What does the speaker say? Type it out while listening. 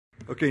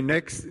Okay,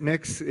 next,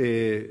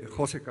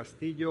 Jose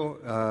Castillo,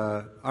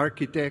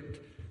 architect,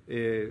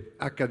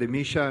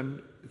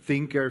 academician,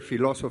 thinker,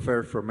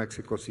 philosopher from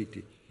Mexico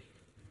City.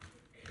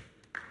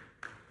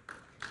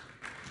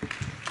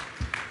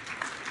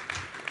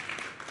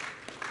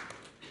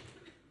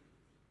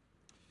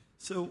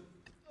 So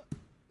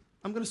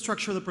I'm going to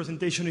structure the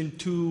presentation in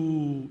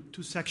two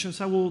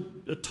sections. I will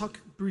talk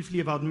briefly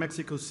about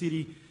Mexico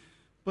City,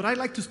 but I'd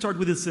like to start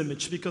with this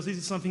image because this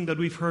is something that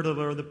we've heard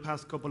over the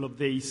past couple of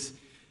days.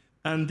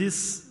 And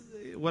this,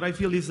 what I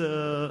feel is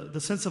the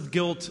sense of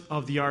guilt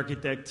of the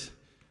architect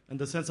and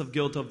the sense of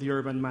guilt of the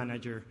urban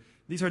manager.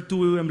 These are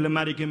two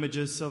emblematic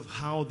images of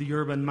how the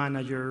urban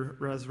manager,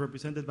 as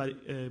represented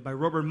by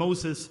Robert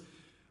Moses,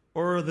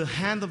 or the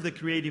hand of the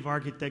creative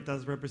architect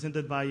as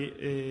represented by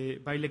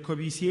Le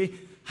Corbusier,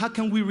 how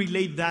can we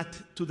relate that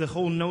to the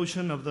whole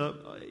notion of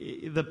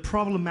the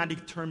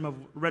problematic term of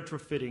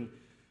retrofitting?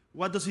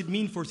 What does it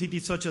mean for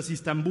cities such as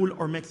Istanbul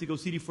or Mexico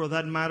City, for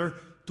that matter,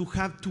 to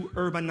have to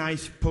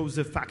urbanize post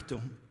de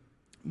facto?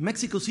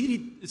 Mexico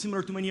City,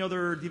 similar to many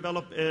other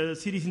developed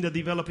cities in the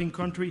developing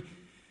country,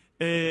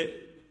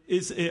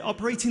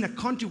 operates in a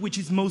country which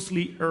is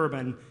mostly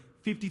urban.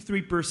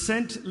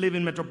 53% live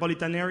in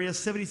metropolitan areas,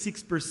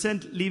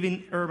 76% live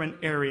in urban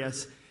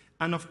areas.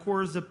 And of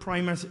course,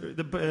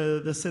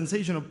 the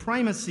sensation of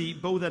primacy,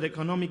 both at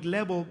economic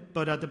level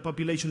but at the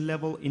population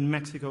level in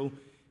Mexico,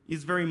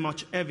 is very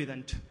much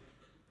evident.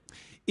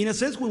 In a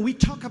sense, when we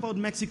talk about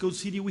Mexico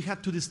City, we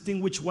have to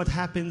distinguish what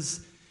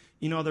happens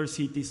in other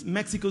cities.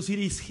 Mexico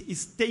City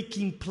is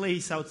taking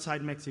place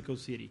outside Mexico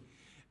City.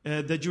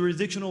 The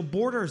jurisdictional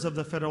borders of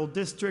the federal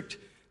district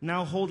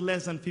now hold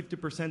less than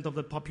 50% of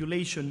the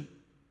population.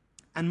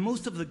 And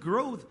most of the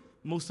growth,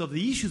 most of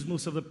the issues,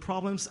 most of the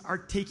problems are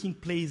taking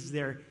place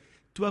there.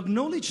 To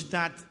acknowledge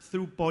that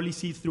through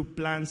policy, through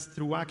plans,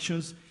 through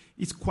actions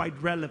is quite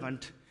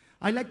relevant.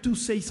 I'd like to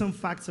say some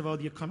facts about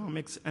the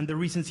economics and the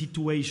recent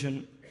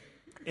situation.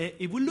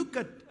 If we look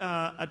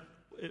at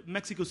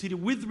Mexico City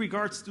with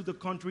regards to the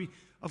country,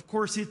 of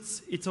course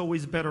it's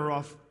always better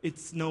off.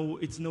 It's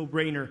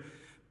no-brainer.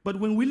 But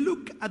when we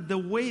look at the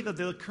way that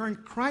the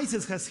current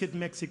crisis has hit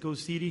Mexico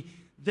City,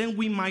 then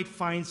we might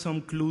find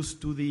some clues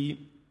to the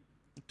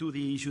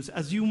issues.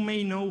 As you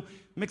may know,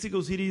 Mexico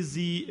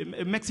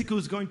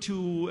is going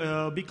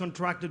to be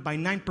contracted by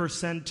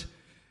 9%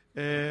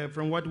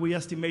 from what we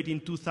estimate in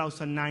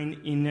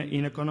 2009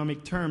 in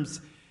economic terms.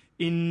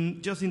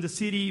 Just in the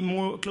city,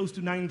 close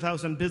to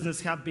 9,000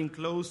 businesses have been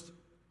closed.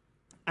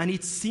 And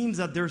it seems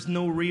that there's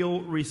no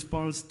real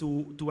response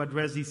to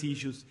address these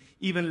issues,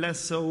 even less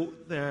so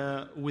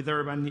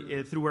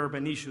through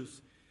urban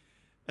issues.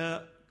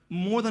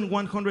 More than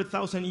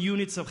 100,000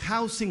 units of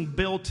housing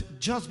built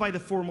just by the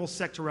formal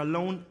sector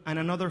alone, and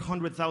another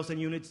 100,000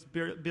 units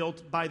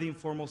built by the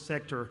informal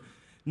sector,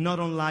 not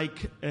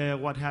unlike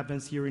what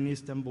happens here in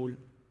Istanbul.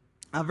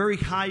 A very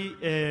high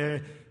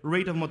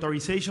rate of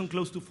motorization,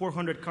 close to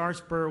 400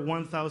 cars per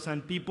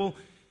 1,000 people.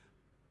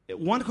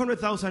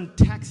 100,000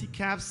 taxi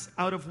cabs,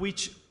 out of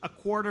which a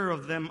quarter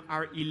of them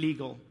are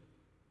illegal,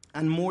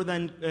 and more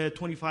than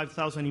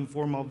 25,000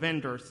 informal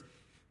vendors.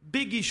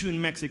 Big issue in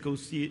Mexico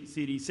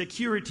City,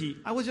 security.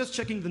 I was just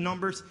checking the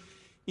numbers.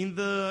 In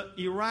the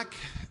Iraq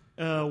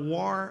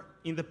war,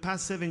 in the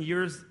past 7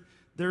 years,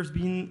 there's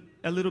been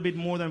a little bit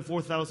more than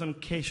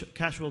 4,000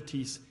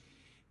 casualties.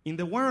 In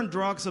the war on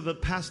drugs of the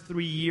past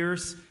 3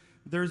 years,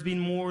 there's been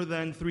more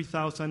than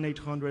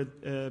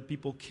 3,800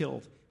 people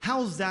killed.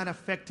 How's that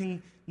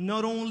affecting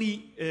not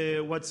only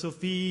what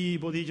Sophie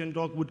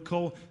Bodigendorf would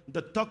call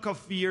the talk of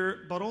fear,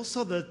 but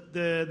also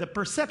the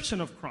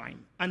perception of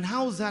crime? And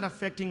how is that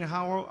affecting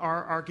how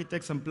our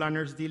architects and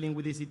planners dealing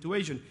with this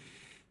situation?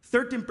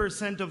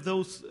 13% of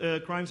those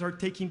crimes are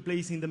taking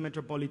place in the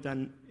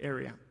metropolitan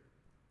area.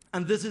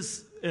 And this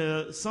is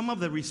some of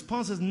the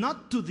responses,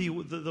 not to the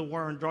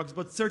war on drugs,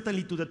 but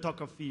certainly to the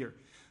talk of fear.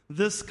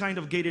 This kind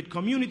of gated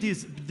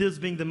communities, this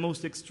being the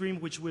most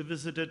extreme, which we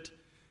visited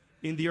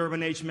in the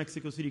Urban Age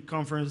Mexico City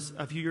conference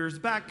a few years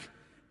back,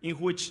 in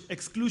which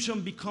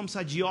exclusion becomes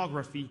a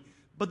geography.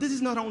 But this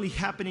is not only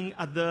happening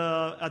at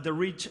the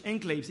rich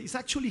enclaves, it's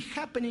actually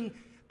happening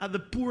at the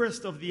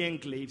poorest of the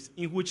enclaves,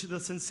 in which the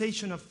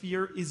sensation of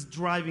fear is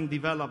driving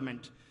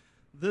development.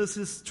 This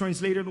is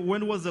translated,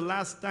 when was the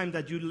last time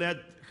that you let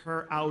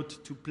her out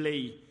to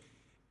play?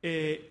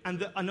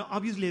 And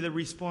obviously the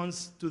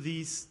response to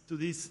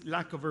this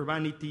lack of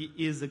urbanity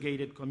is the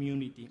gated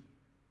community.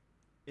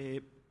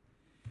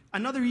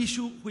 Another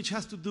issue which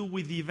has to do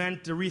with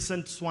the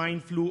recent swine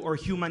flu or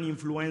human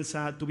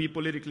influenza, to be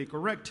politically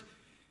correct,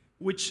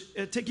 which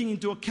taking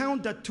into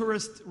account that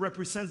tourists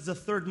represents the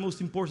third most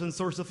important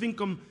source of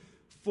income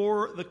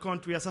for the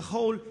country as a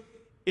whole,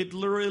 it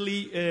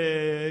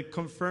literally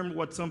confirmed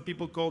what some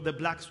people call the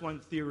black swan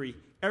theory.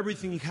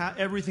 Everything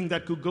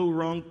that could go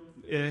wrong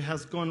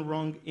has gone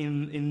wrong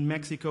in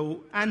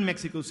Mexico and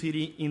Mexico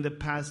City in the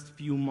past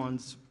few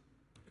months.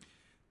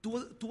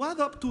 To add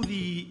up to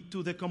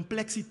the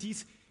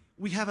complexities,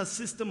 we have a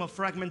system of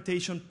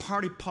fragmentation,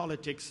 party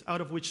politics,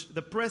 out of which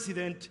the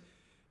president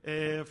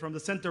from the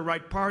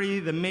center-right party,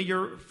 the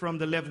mayor from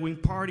the left-wing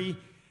party,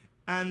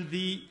 and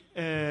the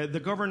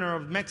governor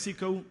of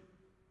Mexico,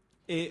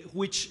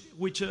 which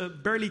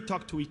barely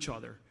talk to each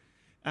other.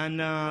 And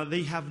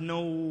they have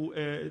no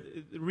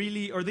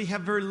they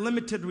have very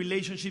limited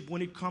relationship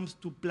when it comes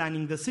to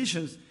planning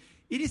decisions.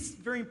 It is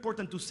very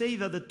important to say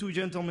that the two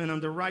gentlemen on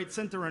the right,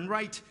 center and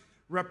right,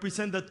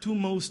 represent the two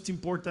most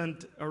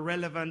important,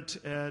 relevant,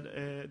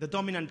 the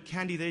dominant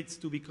candidates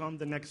to become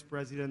the next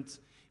president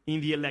in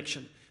the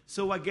election.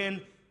 So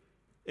again,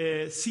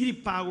 city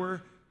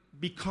power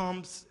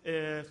becomes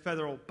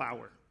federal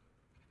power.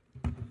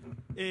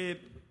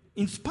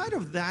 In spite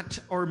of that,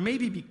 or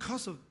maybe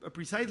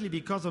precisely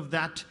because of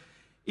that,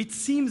 it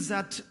seems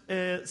that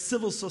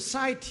civil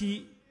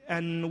society,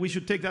 and we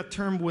should take that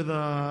term with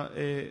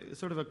a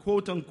sort of a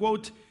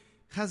quote-unquote,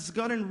 has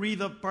gotten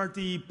rid of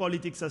party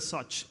politics as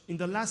such. In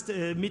the last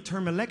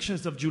midterm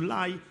elections of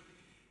July,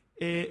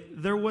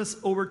 there was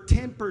over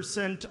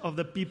 10% of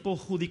the people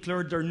who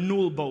declared their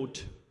null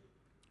vote.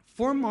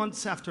 4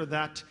 months after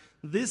that,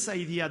 this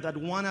idea that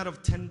 1 out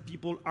of 10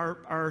 people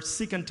are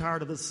sick and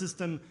tired of the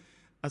system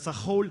as a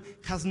whole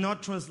has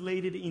not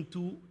translated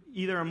into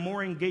either a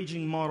more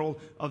engaging model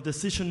of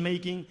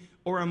decision-making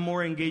or a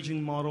more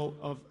engaging model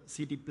of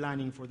city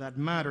planning, for that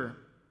matter.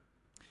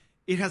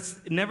 It has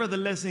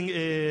nevertheless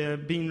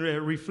been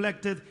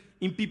reflected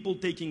in people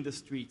taking the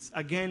streets.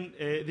 Again,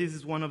 this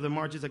is one of the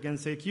marches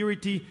against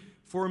security,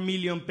 4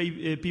 million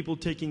people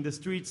taking the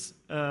streets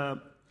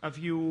a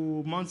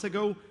few months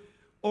ago,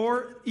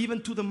 or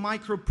even to the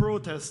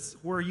micro-protests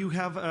where you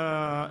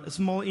have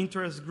small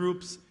interest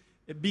groups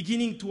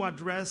beginning to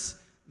address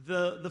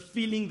the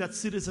feeling that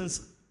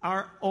citizens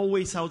are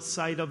always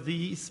outside of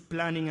these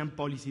planning and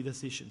policy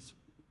decisions.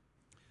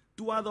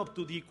 To add up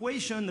to the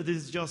equation, this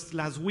is just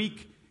last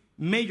week,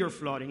 major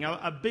flooding,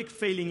 a big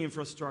failing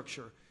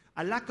infrastructure,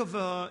 a lack of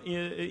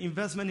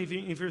investment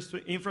in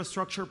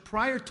infrastructure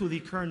prior to the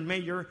current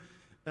mayor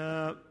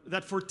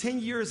that for 10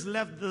 years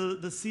left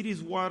the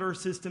city's water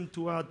system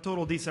to a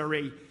total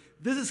disarray.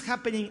 This is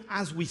happening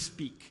as we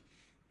speak.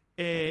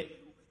 To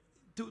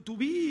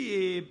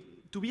be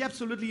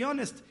absolutely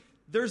honest,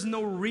 there's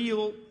no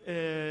real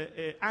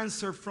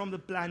answer from the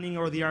planning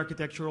or the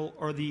architectural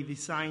or the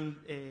design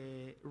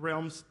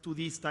realms to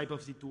this type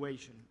of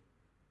situation.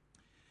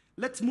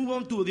 Let's move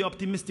on to the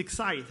optimistic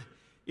side.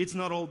 It's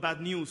not all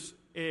bad news,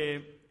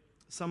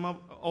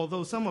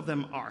 although some of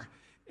them are.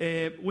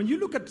 When you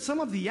look at some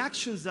of the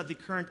actions that the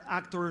current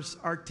actors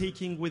are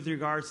taking with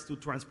regards to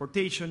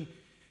transportation,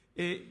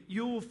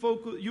 you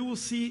will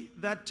see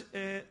that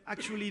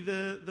actually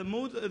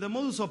the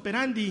modus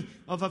operandi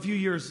of a few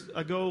years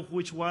ago,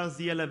 which was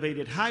the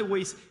elevated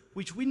highways,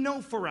 which we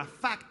know for a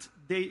fact,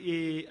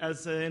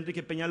 as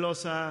Enrique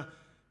Peñalosa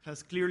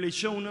has clearly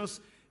shown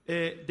us,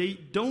 they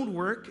don't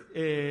work,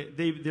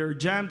 they're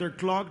jammed, they're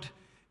clogged.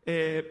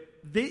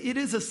 It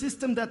is a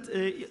system that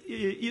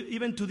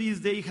even to this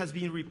day has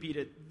been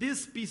repeated.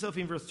 This piece of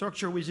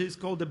infrastructure, which is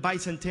called the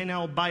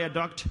Bicentennial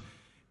Viaduct,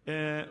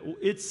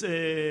 it's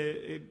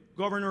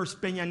Governor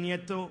Peña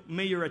Nieto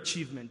major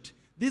achievement.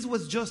 This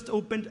was just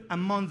opened a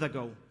month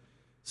ago.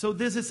 So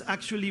this is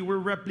actually, we're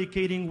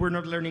replicating, we're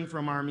not learning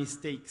from our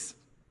mistakes.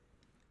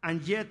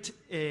 And yet,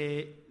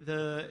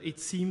 it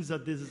seems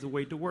that this is the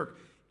way to work.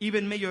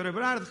 Even Mayor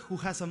Ebrard, who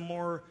has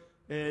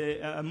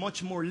a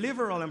much more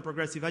liberal and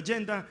progressive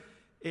agenda,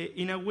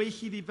 in a way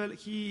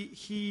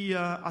he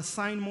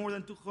assigned more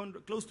than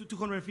close to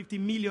 $250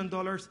 million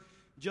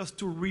just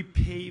to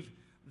repave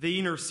the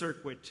inner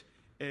circuit,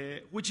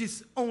 which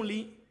is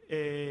only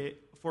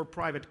for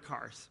private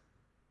cars.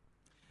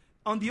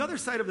 On the other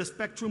side of the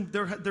spectrum,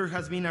 there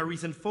has been a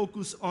recent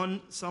focus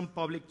on some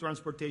public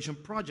transportation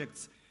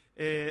projects.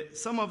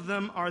 Some of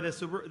them are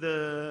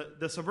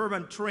the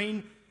suburban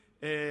train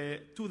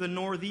to the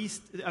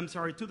northwest,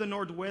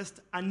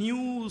 a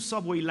new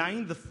subway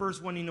line, the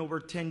first one in over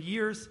 10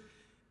 years,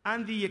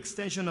 and the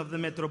extension of the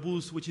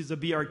Metrobus, which is a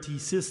BRT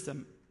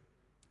system.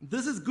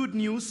 This is good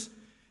news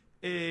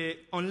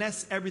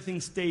unless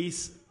everything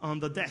stays on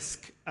the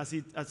desk, as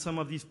some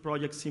of these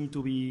projects seem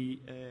to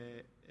be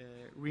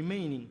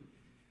remaining.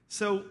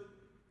 So,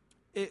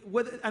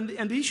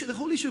 the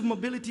whole issue of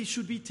mobility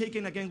should be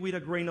taken again with a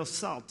grain of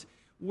salt.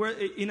 Where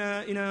in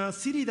a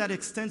city that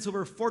extends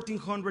over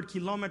 1,400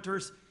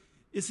 kilometers,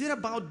 is it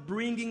about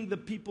bringing the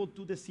people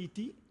to the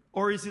city,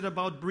 or is it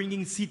about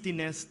bringing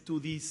cityness to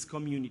these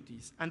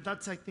communities? And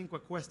that's, I think, a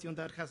question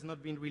that has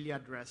not been really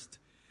addressed.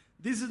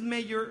 This is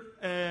Mayor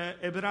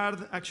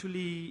Ebrard,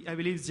 actually, I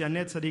believe it's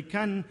Janet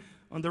Sadikan,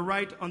 on the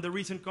right, on the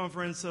recent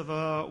conference of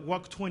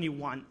Walk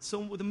 21.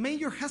 So the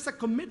mayor has a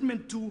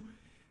commitment to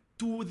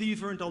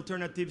different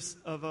alternatives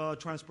of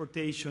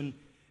transportation.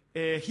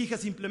 He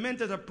has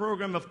implemented a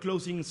program of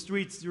closing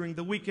streets during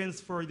the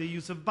weekends for the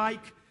use of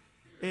bike,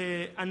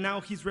 and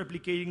now he's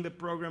replicating the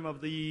program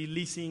of the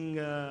leasing,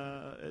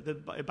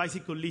 the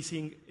bicycle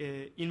leasing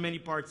in many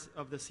parts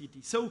of the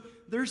city. So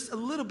there's a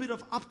little bit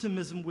of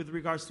optimism with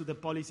regards to the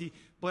policy,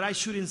 but I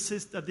should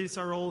insist that these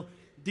are all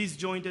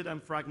disjointed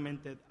and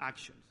fragmented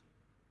actions.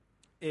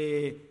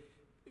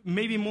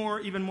 Maybe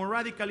even more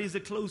radical is the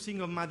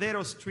closing of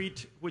Madero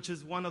Street, which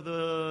is one of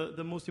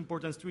the most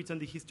important streets in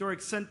the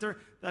historic center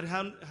that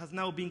has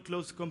now been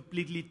closed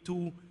completely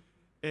to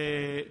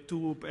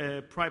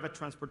private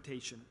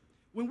transportation.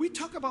 When we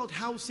talk about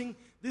housing,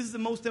 this is the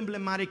most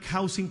emblematic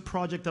housing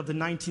project of the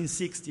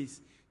 1960s.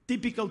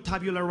 Typical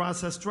tabula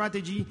rasa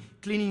strategy,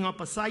 cleaning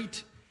up a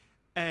site.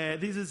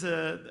 This is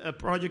a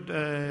project,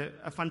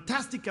 a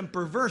fantastic and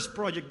perverse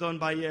project done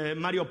by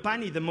Mario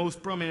Pani, the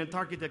most prominent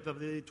architect of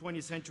the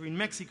 20th century in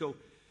Mexico.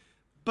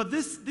 But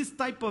this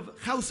type of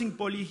housing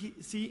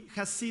policy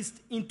has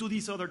ceased into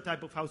this other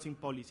type of housing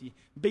policy,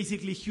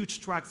 basically huge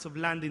tracts of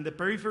land in the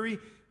periphery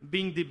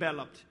being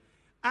developed.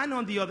 And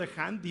on the other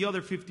hand, the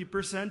other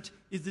 50%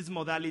 is this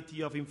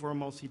modality of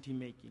informal city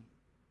making.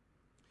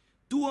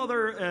 Two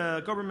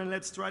other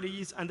government-led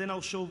strategies, and then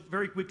I'll show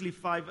very quickly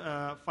five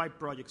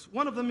projects.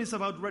 One of them is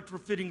about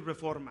retrofitting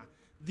reforma.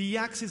 The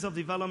axis of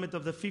development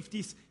of the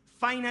 50s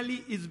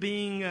finally is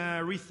being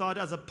rethought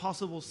as a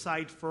possible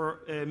site for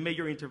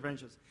major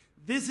interventions.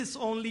 This is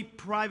only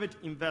private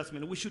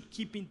investment. We should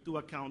keep into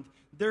account.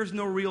 There's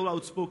no real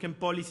outspoken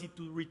policy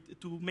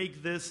to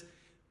make this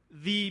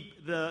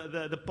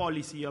the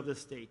policy of the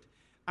state.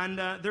 And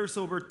there's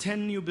over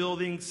 10 new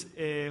buildings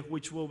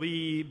which will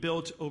be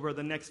built over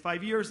the next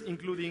 5 years,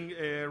 including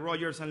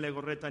Rogers and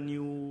Legorreta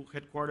new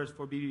headquarters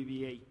for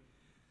BBVA.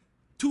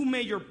 Two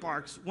major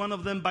parks, one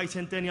of them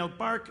Bicentennial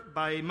Park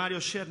by Mario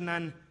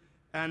Shernan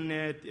and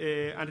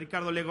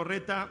Ricardo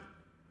Legorreta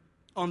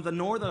on the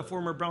north, a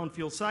former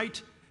brownfield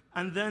site,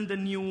 and then the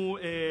new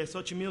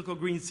Xochimilco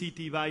Green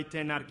City by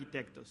 10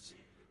 Arquitectos.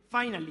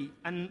 Finally,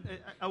 and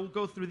I will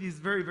go through this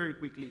very, very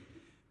quickly,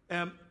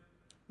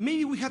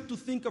 maybe we have to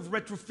think of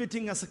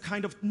retrofitting as a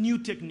kind of new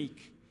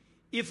technique.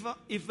 If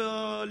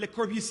Le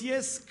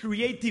Corbusier's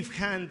creative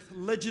hand,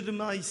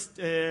 legitimized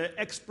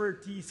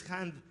expertise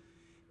hand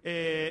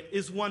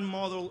is one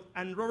model,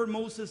 and Robert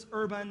Moses'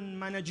 urban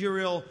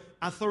managerial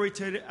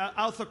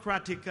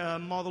autocratic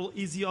model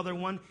is the other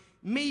one,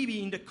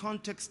 maybe in the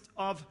context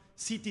of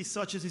cities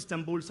such as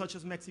Istanbul, such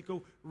as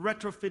Mexico,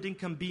 retrofitting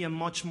can be a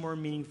much more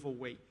meaningful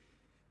way.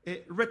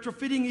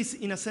 Retrofitting is,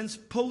 in a sense,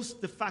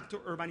 post-de facto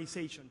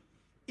urbanization.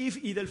 If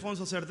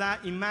Ildefonso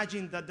Cerdá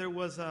imagined that there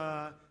was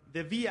the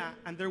Via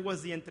and there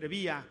was the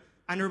Entrevia,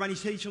 and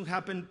urbanization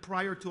happened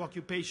prior to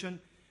occupation,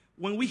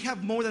 when we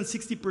have more than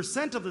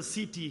 60% of the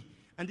city,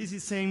 and this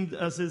is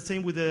the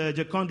same with the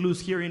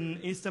Jacondlus here in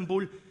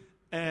Istanbul,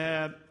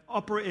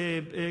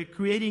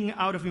 creating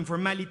out of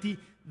informality,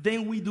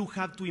 then we do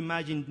have to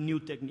imagine new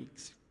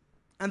techniques.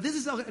 And this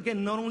is,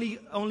 again, not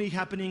only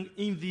happening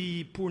in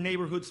the poor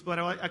neighborhoods, but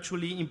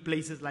actually in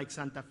places like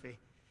Santa Fe.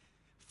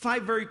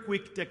 5 very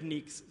quick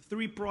techniques.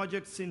 3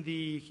 projects in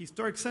the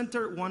historic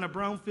center, 1 a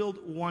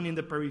brownfield, 1 in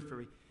the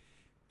periphery.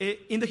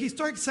 In the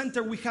historic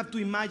center, we have to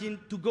imagine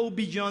to go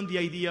beyond the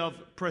idea of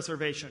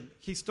preservation.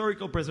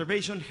 Historical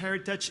preservation,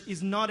 heritage,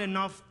 is not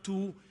enough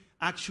to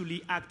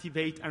actually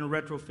activate and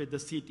retrofit the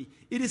city.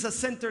 It is a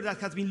center that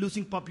has been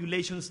losing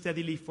population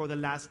steadily for the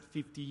last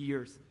 50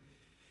 years.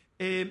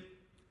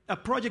 A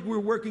project we're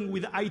working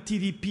with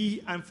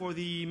ITDP and for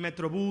the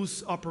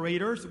Metrobus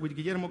operators with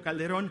Guillermo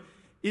Calderón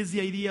is the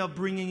idea of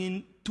bringing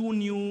in 2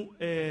 new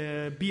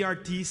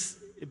BRT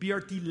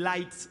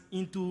lights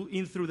in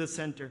through the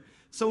center.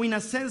 So in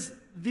a sense,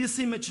 these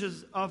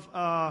images of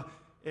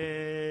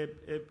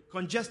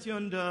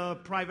congestioned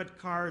private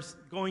cars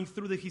going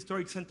through the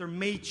historic center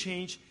may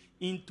change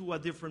into a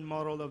different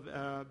model of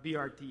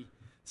BRT.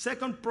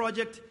 Second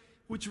project,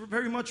 which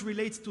very much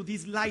relates to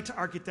these light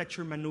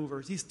architecture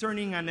maneuvers. He's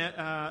turning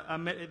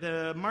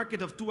the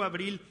market of 2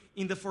 Abril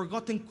in the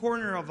forgotten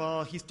corner of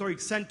a historic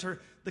center,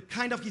 the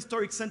kind of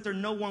historic center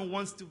no one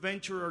wants to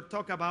venture or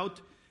talk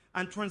about,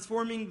 and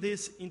transforming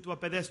this into a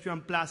pedestrian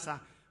plaza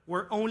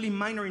where only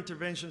minor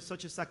interventions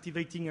such as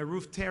activating a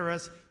roof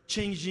terrace,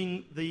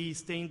 changing the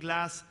stained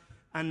glass,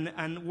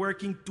 and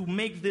working to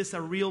make this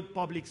a real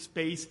public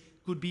space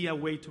could be a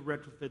way to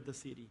retrofit the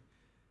city.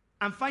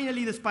 And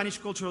finally, the Spanish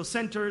Cultural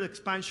Center, the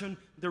expansion,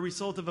 the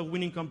result of a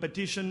winning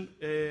competition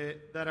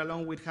that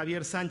along with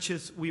Javier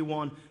Sanchez, we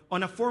won.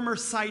 On a former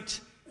site,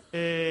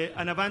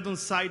 an abandoned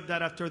site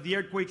that after the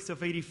earthquakes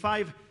of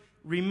 '85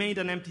 remained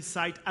an empty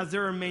site, as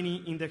there are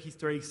many in the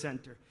historic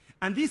center.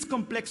 And this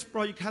complex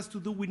project has to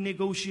do with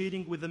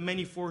negotiating with the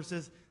many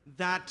forces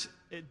that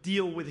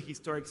deal with the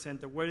historic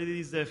center, whether it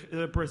is the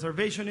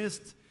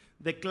preservationists,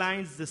 the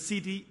clients, the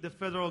city, the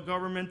federal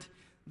government.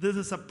 This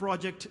is a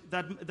project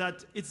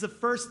that it's the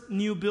first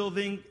new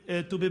building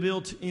to be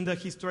built in the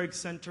historic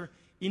center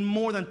in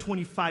more than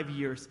 25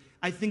 years.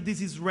 I think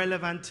this is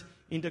relevant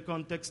in the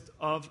context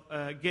of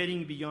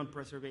getting beyond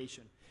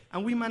preservation.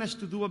 And we managed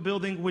to do a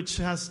building which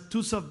has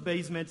 2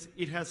 sub-basements.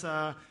 It has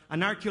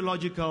an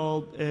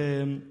archaeological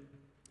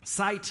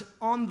site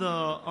on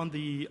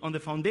the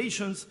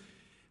foundations,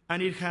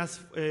 and it has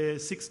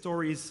 6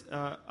 stories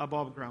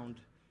above ground.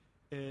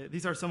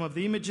 These are some of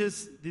the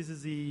images. This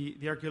is the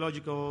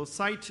archaeological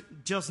site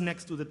just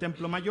next to the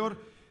Templo Mayor.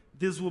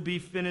 This will be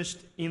finished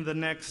in the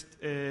next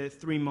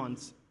 3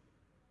 months.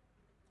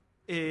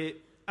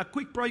 a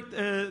quick project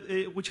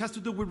which has to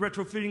do with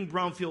retrofitting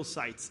brownfield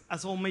sites.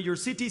 As all major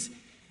cities,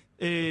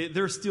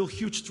 there are still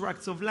huge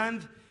tracts of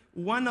land.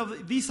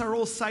 These are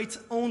all sites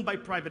owned by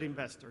private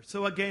investors.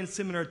 So again,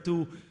 similar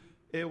to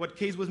what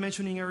Case was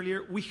mentioning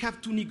earlier, we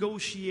have to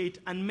negotiate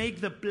and make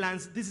the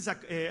plans. This is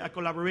a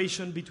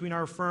collaboration between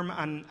our firm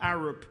and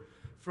Arup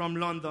from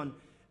London.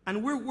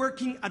 And we're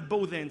working at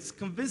both ends,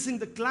 convincing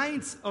the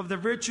clients of the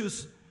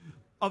virtues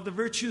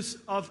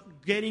of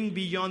getting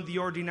beyond the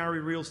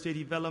ordinary real estate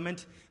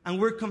development. And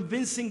we're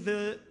convincing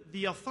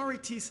the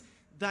authorities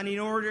that in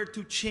order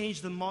to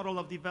change the model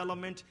of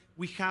development,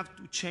 we have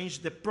to change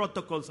the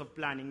protocols of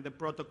planning, the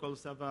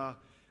protocols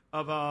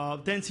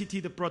of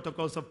density, the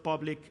protocols of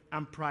public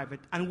and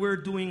private. And we're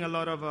doing a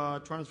lot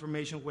of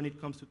transformation when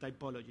it comes to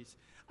typologies.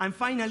 And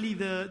finally,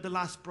 the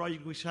last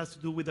project, which has to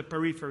do with the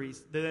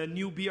peripheries, the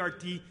new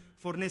BRT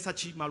for Nesa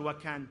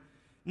Chimalhuacan.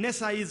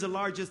 Nesa is the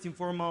largest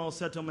informal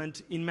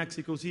settlement in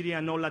Mexico City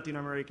and all Latin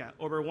America.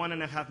 Over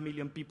 1.5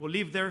 million people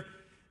live there.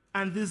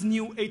 And this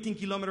new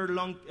 18-kilometer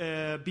long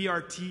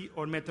BRT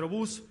or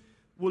Metrobus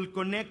will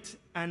connect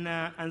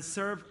and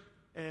serve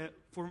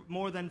for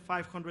more than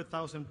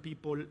 500,000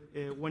 people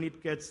when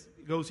it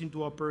goes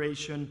into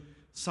operation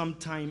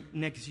sometime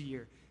next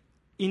year.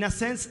 In a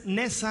sense,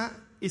 Nesa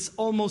is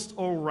almost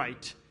all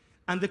right.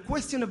 And the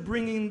question of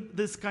bringing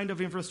this kind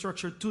of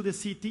infrastructure to the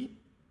city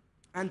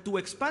and to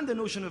expand the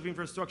notion of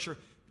infrastructure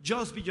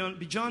just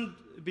beyond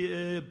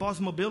bus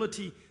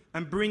mobility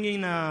and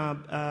bringing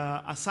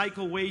a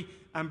cycleway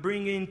and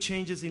bringing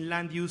changes in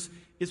land use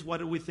is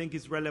what we think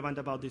is relevant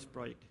about this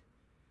project.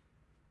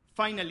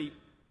 Finally,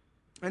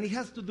 and it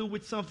has to do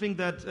with something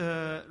that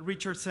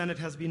Richard Sennett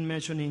has been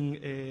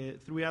mentioning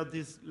throughout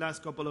these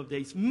last couple of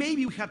days.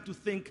 Maybe we have to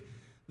think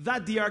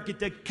that the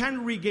architect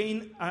can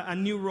regain a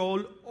new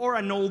role or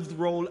an old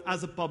role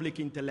as a public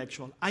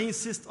intellectual. I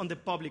insist on the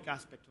public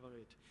aspect of it.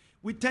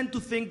 We tend to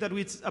think that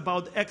it's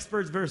about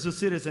experts versus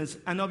citizens,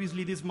 and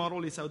obviously this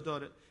model is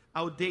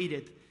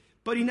outdated.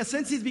 But in a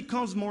sense, it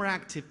becomes more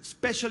active,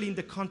 especially in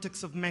the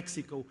context of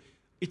Mexico.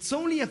 It's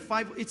only a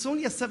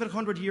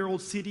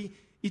 700-year-old city.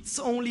 It's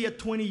only a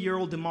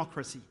 20-year-old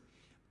democracy.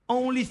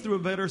 Only through a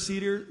better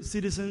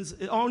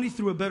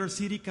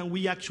city can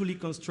we actually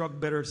construct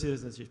better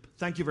citizenship.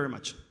 Thank you very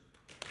much.